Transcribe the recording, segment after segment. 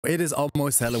It is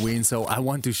almost Halloween, so I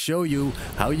want to show you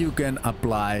how you can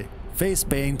apply face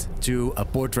paint to a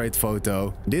portrait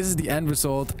photo. This is the end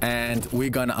result, and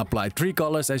we're gonna apply 3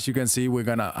 colors. As you can see, we're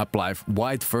gonna apply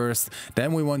white first,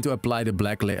 then we want to apply the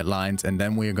black lines, and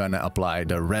then we're gonna apply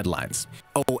the red lines.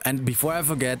 Oh, and before I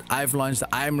forget, I've launched the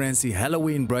IAMRENSI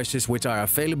Halloween brushes, which are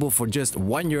available for just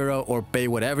 €1 or pay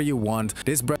whatever you want.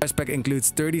 This brush pack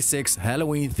includes 36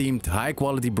 Halloween themed high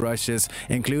quality brushes,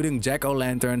 including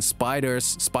jack-o'-lanterns, spiders,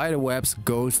 spider webs,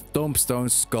 ghosts,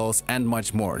 tombstones, skulls, and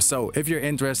much more. So if you're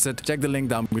interested, check the link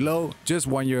down below. Just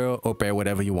 €1 or pay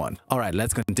whatever you want. Alright,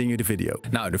 let's continue the video.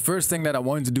 Now, the first thing that I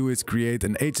want to do is create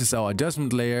an HSL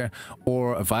adjustment layer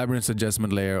or a vibrance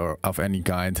adjustment layer or of any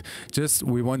kind. Just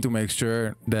we want to make sure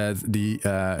that the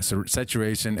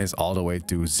saturation is all the way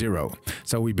to 0.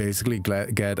 So we basically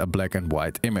get a black and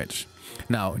white image.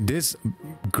 Now, this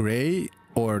gray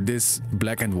or this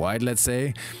black and white, let's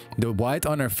say, the white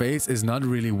on her face is not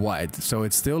really white, so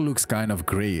it still looks kind of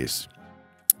grayish.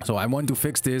 So I want to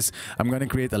fix this. I'm going to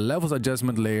create a levels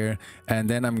adjustment layer, and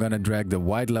then I'm going to drag the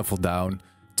white level down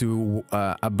to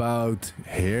about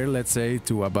here, let's say,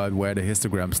 to about where the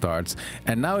histogram starts.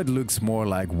 And now it looks more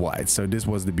like white. So this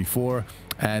was the before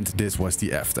and this was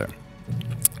the after.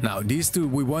 Now these two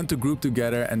we want to group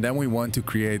together, and then we want to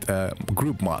create a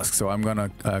group mask. So I'm gonna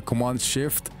command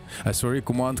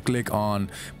click on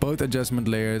both adjustment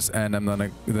layers, and I'm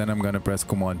gonna press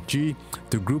command G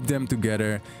to group them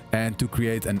together. And to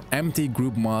create an empty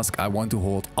group mask, I want to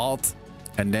hold Alt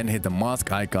and then hit the mask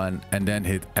icon and then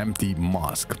hit empty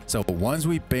mask. So once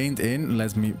we paint in,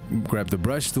 let me grab the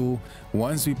brush tool.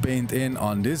 Once we paint in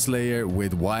on this layer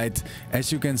with white,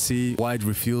 as you can see, white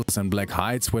reveals and black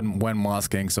hides when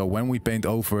masking. So when we paint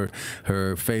over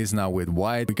her face now with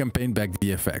white, we can paint back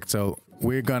the effect. So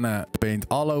we're gonna paint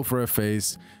all over her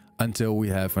face until we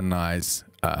have a nice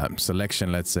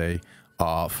selection, let's say,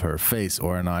 of her face,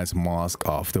 or a nice mask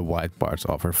of the white parts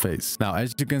of her face. Now,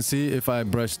 as you can see, if I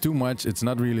brush too much, it's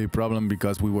not really a problem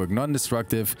because we work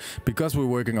non-destructive, because we're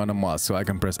working on a mask. So I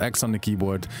can press X on the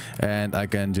keyboard and I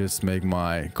can just make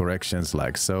my corrections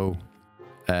like so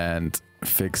and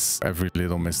fix every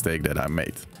little mistake that I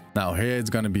made. Now here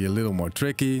it's going to be a little more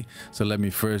tricky, so let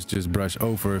me first just brush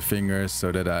over her fingers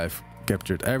so that I've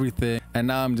captured everything. And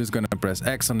now I'm just gonna press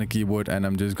X on the keyboard, and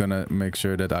I'm just gonna make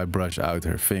sure that I brush out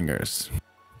her fingers.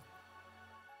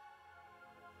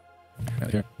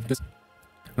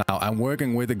 Now I'm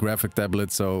working with a graphic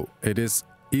tablet, so it is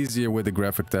easier with a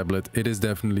graphic tablet. It is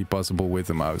definitely possible with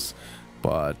a mouse,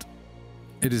 but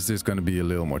it is just gonna be a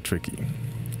little more tricky.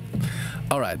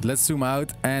 Alright, let's zoom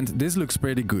out, and this looks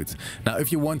pretty good. Now,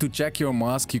 if you want to check your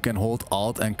mask, you can hold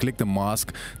Alt and click the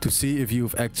mask to see if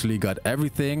you've actually got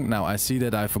everything. Now, I see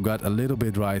that I forgot a little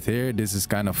bit right here. This is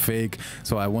kind of fake,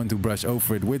 so I want to brush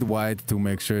over it with white to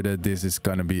make sure that this is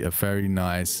gonna be a very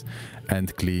nice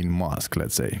and clean mask,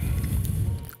 let's say.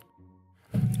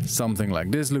 Something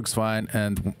like this looks fine,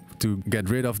 and to get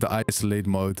rid of the isolate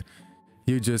mode,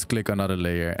 you just click another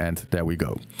layer, and there we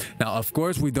go. Now, of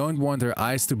course, we don't want her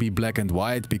eyes to be black and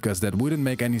white because that wouldn't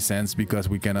make any sense, because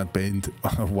we cannot paint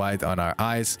white on our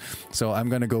eyes. So I'm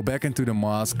gonna go back into the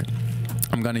mask.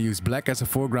 I'm gonna use black as a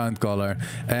foreground color,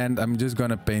 and I'm just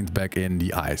gonna paint back in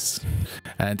the eyes.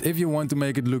 And if you want to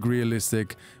make it look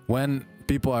realistic, when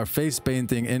people are face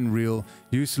painting in real,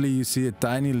 usually you see a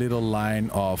tiny little line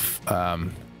of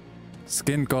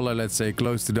skin color, let's say,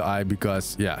 close to the eye,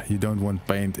 because yeah, you don't want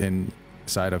paint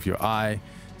inside of your eye.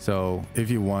 So if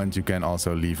you want, you can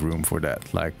also leave room for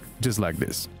that, like just like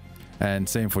this. And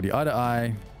same for the other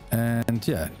eye. And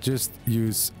yeah, just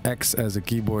use X as a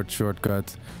keyboard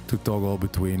shortcut to toggle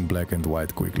between black and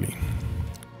white quickly.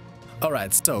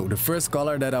 Alright, so the first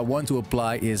color that I want to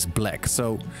apply is black.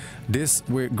 So this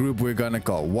group we're gonna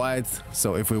call white.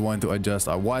 So if we want to adjust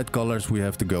our white colors, we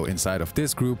have to go inside of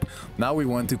this group. Now we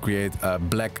want to create a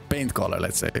black paint color,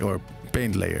 let's say, or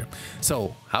paint layer.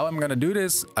 So how I'm gonna do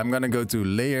this, I'm gonna go to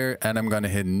layer, and I'm gonna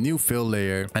hit new fill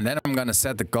layer, and then I'm gonna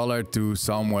set the color to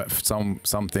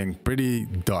something pretty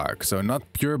dark. So not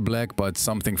pure black, but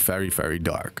something very, very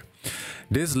dark.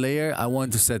 This layer I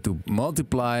want to set to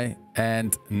multiply,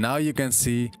 and now you can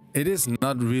see it is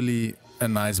not really a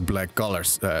nice black color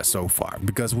so far,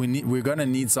 because we're gonna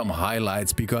need some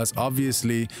highlights, because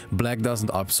obviously black doesn't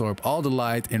absorb all the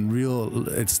light. In real,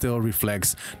 it still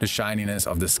reflects the shininess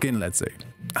of the skin, let's say.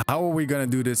 How are we gonna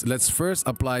do this? Let's first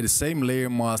apply the same layer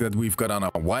mask that we've got on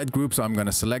our white group. So I'm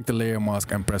gonna select the layer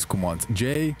mask and press command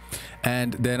J,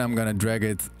 and then I'm gonna drag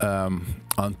it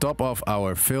on top of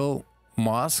our fill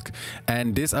mask,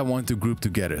 and this I want to group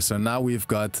together. So now we've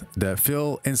got the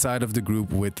fill inside of the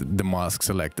group with the mask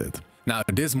selected. Now,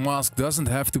 this mask doesn't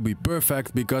have to be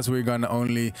perfect because we're gonna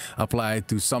only apply it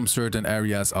to some certain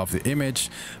areas of the image.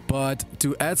 But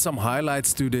to add some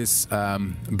highlights to this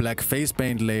black face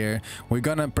paint layer, we're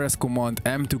gonna press Command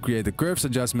M to create a curves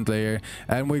adjustment layer,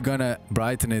 and we're gonna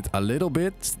brighten it a little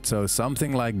bit, so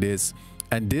something like this.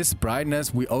 And this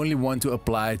brightness we only want to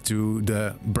apply to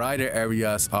the brighter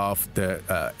areas of the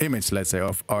image, let's say,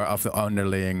 or of the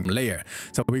underlying layer.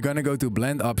 So we're gonna go to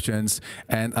blend options,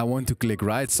 and I want to click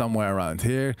right somewhere around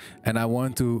here, and I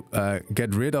want to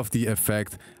get rid of the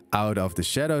effect out of the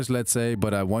shadows, let's say,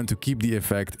 but I want to keep the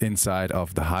effect inside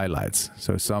of the highlights.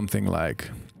 So something like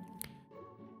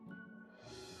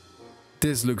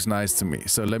this looks nice to me.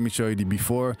 So let me show you the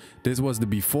before. This was the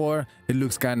before. It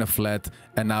looks kind of flat,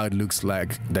 and now it looks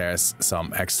like there's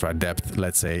some extra depth,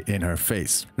 let's say, in her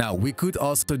face. Now, we could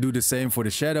also do the same for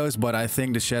the shadows, but I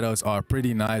think the shadows are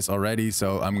pretty nice already,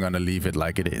 so I'm gonna leave it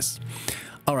like it is.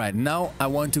 Alright, now I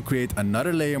want to create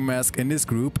another layer mask in this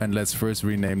group, and let's first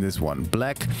rename this one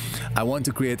black. I want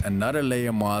to create another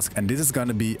layer mask, and this is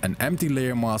gonna be an empty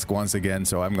layer mask once again.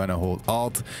 So I'm gonna hold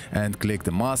Alt and click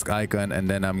the mask icon, and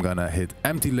then I'm gonna hit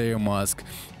empty layer mask.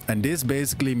 And this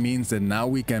basically means that now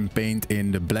we can paint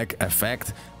in the black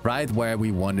effect right where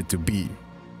we want it to be.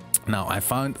 Now, I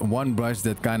found one brush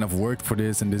that kind of worked for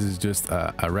this, and this is just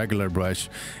a regular brush.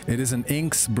 It is an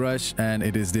inks brush, and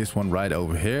it is this one right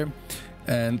over here.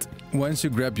 And once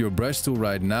you grab your brush tool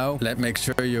right now, make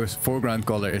sure your foreground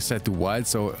color is set to white.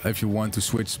 So if you want to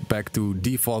switch back to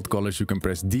default colors, you can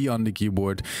press D on the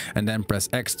keyboard and then press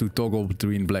X to toggle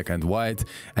between black and white.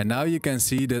 And now you can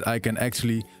see that I can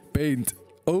actually paint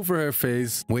over her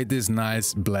face with this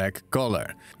nice black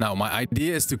color. Now, my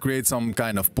idea is to create some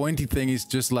kind of pointy thingies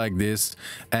just like this,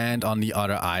 and on the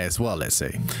other eye as well, let's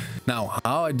say. Now,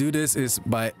 how I do this is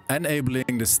by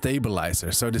enabling the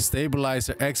stabilizer. So the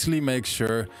stabilizer actually makes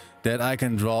sure that I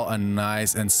can draw a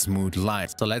nice and smooth line.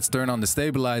 So let's turn on the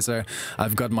stabilizer.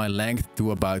 I've got my length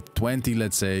to about 20,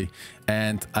 let's say,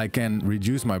 and I can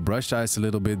reduce my brush size a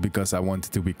little bit because I want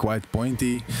it to be quite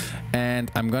pointy.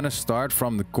 And I'm gonna start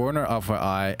from the corner of her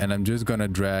eye, and I'm just gonna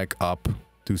drag up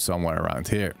to somewhere around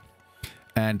here.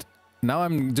 And now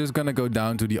I'm just gonna go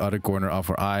down to the other corner of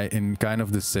her eye in kind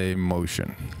of the same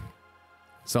motion.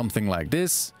 Something like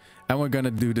this. And we're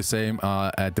gonna do the same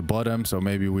at the bottom. So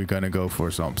maybe we're gonna go for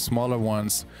some smaller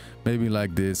ones, maybe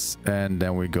like this, and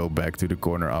then we go back to the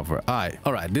corner of her eye.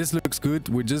 All right, this looks good.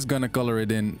 We're just gonna color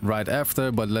it in right after,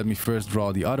 but let me first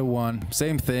draw the other one.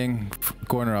 Same thing,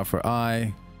 corner of her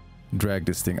eye, drag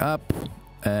this thing up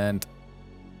and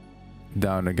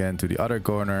down again to the other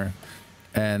corner,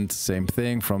 and same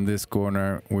thing from this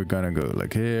corner. We're gonna go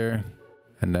like here,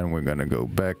 and then we're gonna go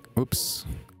back. Oops.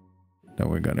 Then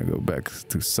we're gonna go back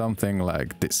to something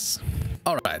like this.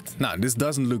 All right, now this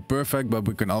doesn't look perfect, but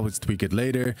we can always tweak it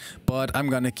later, but I'm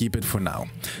gonna keep it for now.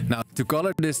 Now, to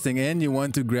color this thing in, you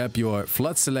want to grab your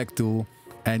flood select tool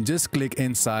and just click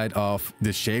inside of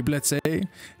the shape, let's say.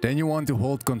 Then you want to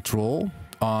hold Control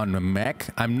on Mac.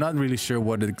 I'm not really sure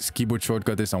what the keyboard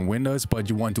shortcut is on Windows, but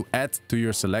you want to add to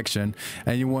your selection,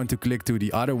 and you want to click to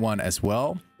the other one as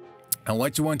well. And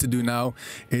what you want to do now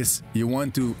is you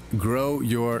want to grow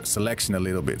your selection a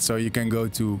little bit. So you can go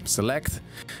to select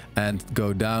and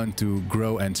go down to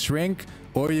grow and shrink,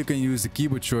 or you can use the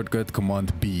keyboard shortcut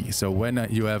Command B. So when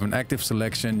you have an active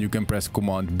selection, you can press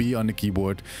Command B on the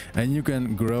keyboard, and you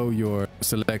can grow your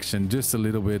selection just a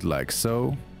little bit like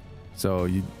so. So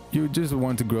you just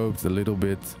want to grow it a little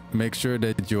bit. Make sure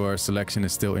that your selection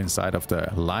is still inside of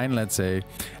the line, let's say,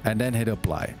 and then hit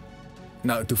apply.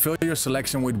 Now, to fill your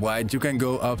selection with white, you can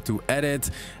go up to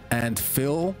Edit and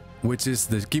Fill, which is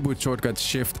the keyboard shortcut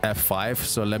Shift F5.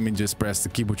 So let me just press the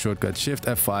keyboard shortcut Shift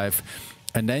F5.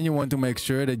 And then you want to make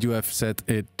sure that you have set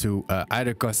it to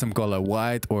either custom color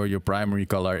white or your primary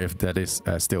color if that is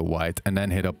still white, and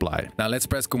then hit apply. Now let's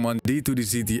press Command D to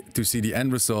see the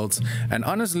end results. And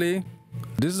honestly,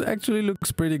 this actually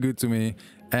looks pretty good to me,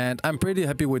 and I'm pretty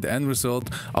happy with the end result.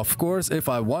 Of course, if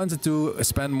I wanted to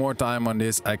spend more time on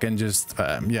this, I can just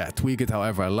tweak it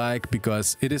however I like,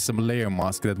 because it is some layer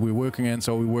mask that we're working in,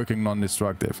 so we're working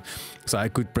non-destructive. So I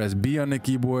could press B on the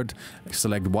keyboard,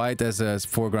 select white as a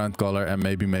foreground color, and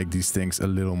maybe make these things a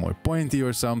little more pointy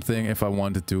or something if I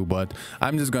wanted to, but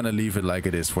I'm just gonna leave it like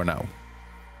it is for now.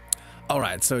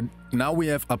 Alright, so now we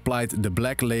have applied the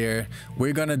black layer.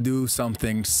 We're gonna do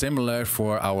something similar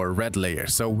for our red layer.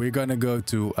 So we're gonna go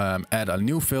to add a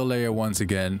new fill layer once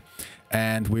again,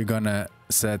 and we're gonna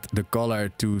set the color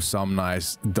to some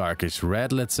nice darkish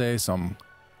red, let's say, some,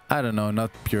 I don't know,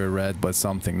 not pure red, but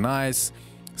something nice.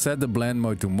 Set the blend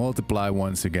mode to multiply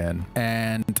once again,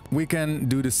 and we can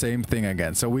do the same thing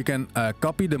again. So we can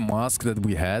copy the mask that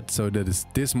we had. So that is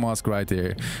this mask right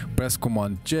here. Press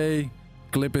Command J,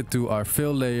 clip it to our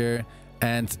fill layer.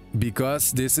 And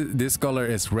because this color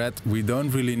is red, we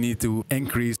don't really need to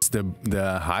increase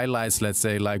the highlights, let's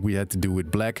say, like we had to do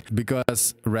with black,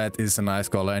 because red is a nice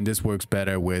color and this works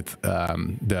better with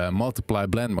the multiply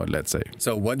blend mode, let's say.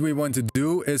 So what we want to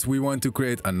do is we want to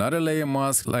create another layer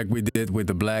mask like we did with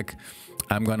the black.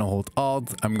 I'm gonna hold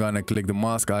Alt, I'm gonna click the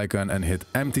mask icon and hit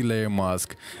empty layer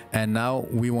mask. And now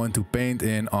we want to paint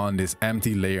in on this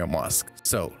empty layer mask.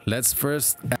 So let's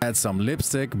first add some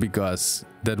lipstick, because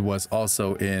that was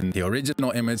also in the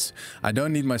original image. I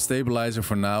don't need my stabilizer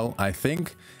for now, I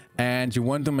think. And you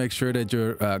want to make sure that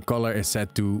your color is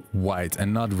set to white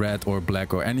and not red or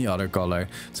black or any other color.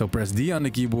 So press D on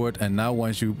the keyboard, and now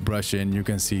once you brush in, you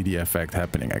can see the effect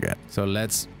happening again. So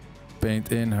let's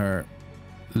paint in her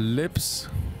lips.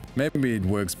 Maybe it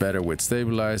works better with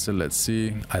stabilizer. Let's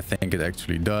see. I think it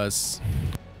actually does.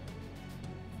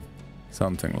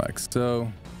 Something like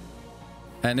so.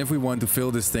 And if we want to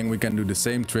fill this thing, we can do the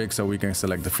same trick. So we can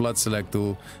select the flood select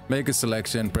tool, make a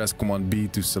selection, press Command B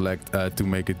to select to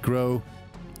make it grow,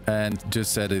 and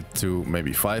just set it to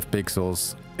maybe 5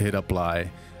 pixels, hit apply,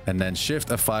 and then Shift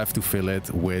F5 to fill it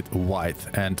with white.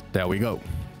 And there we go.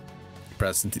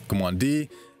 Press Command D.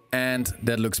 And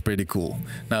that looks pretty cool.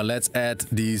 Now let's add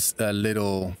these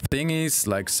little thingies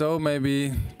like so,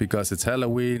 maybe, because it's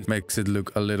Halloween, makes it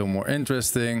look a little more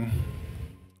interesting.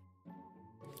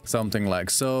 Something like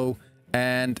so.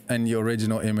 And in the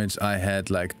original image I had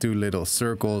like 2 little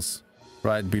circles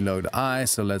right below the eye,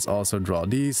 so let's also draw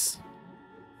these,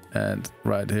 and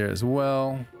right here as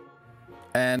well.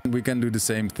 And we can do the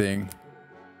same thing.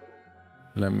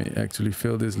 Let me actually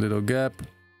fill this little gap.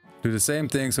 Do the same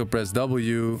thing, so press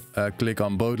W, click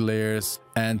on both layers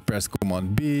and press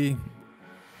Command B.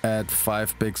 Add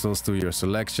 5 pixels to your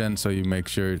selection, so you make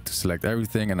sure to select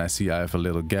everything. And I see I have a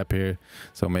little gap here,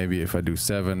 so maybe if I do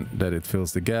 7, that it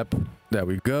fills the gap. There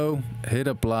we go. Hit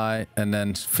apply and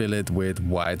then fill it with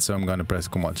white. So I'm gonna press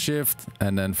Command Shift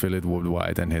and then fill it with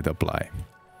white and hit apply.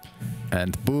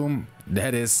 And boom,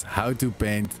 that is how to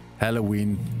paint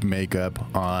Halloween makeup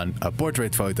on a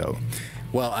portrait photo.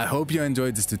 Well, I hope you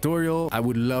enjoyed this tutorial. I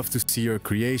would love to see your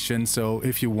creation. So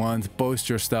if you want, post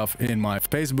your stuff in my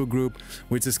Facebook group,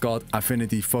 which is called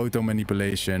Affinity Photo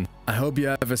Manipulation. I hope you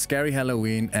have a scary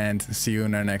Halloween and see you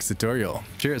in our next tutorial.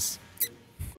 Cheers!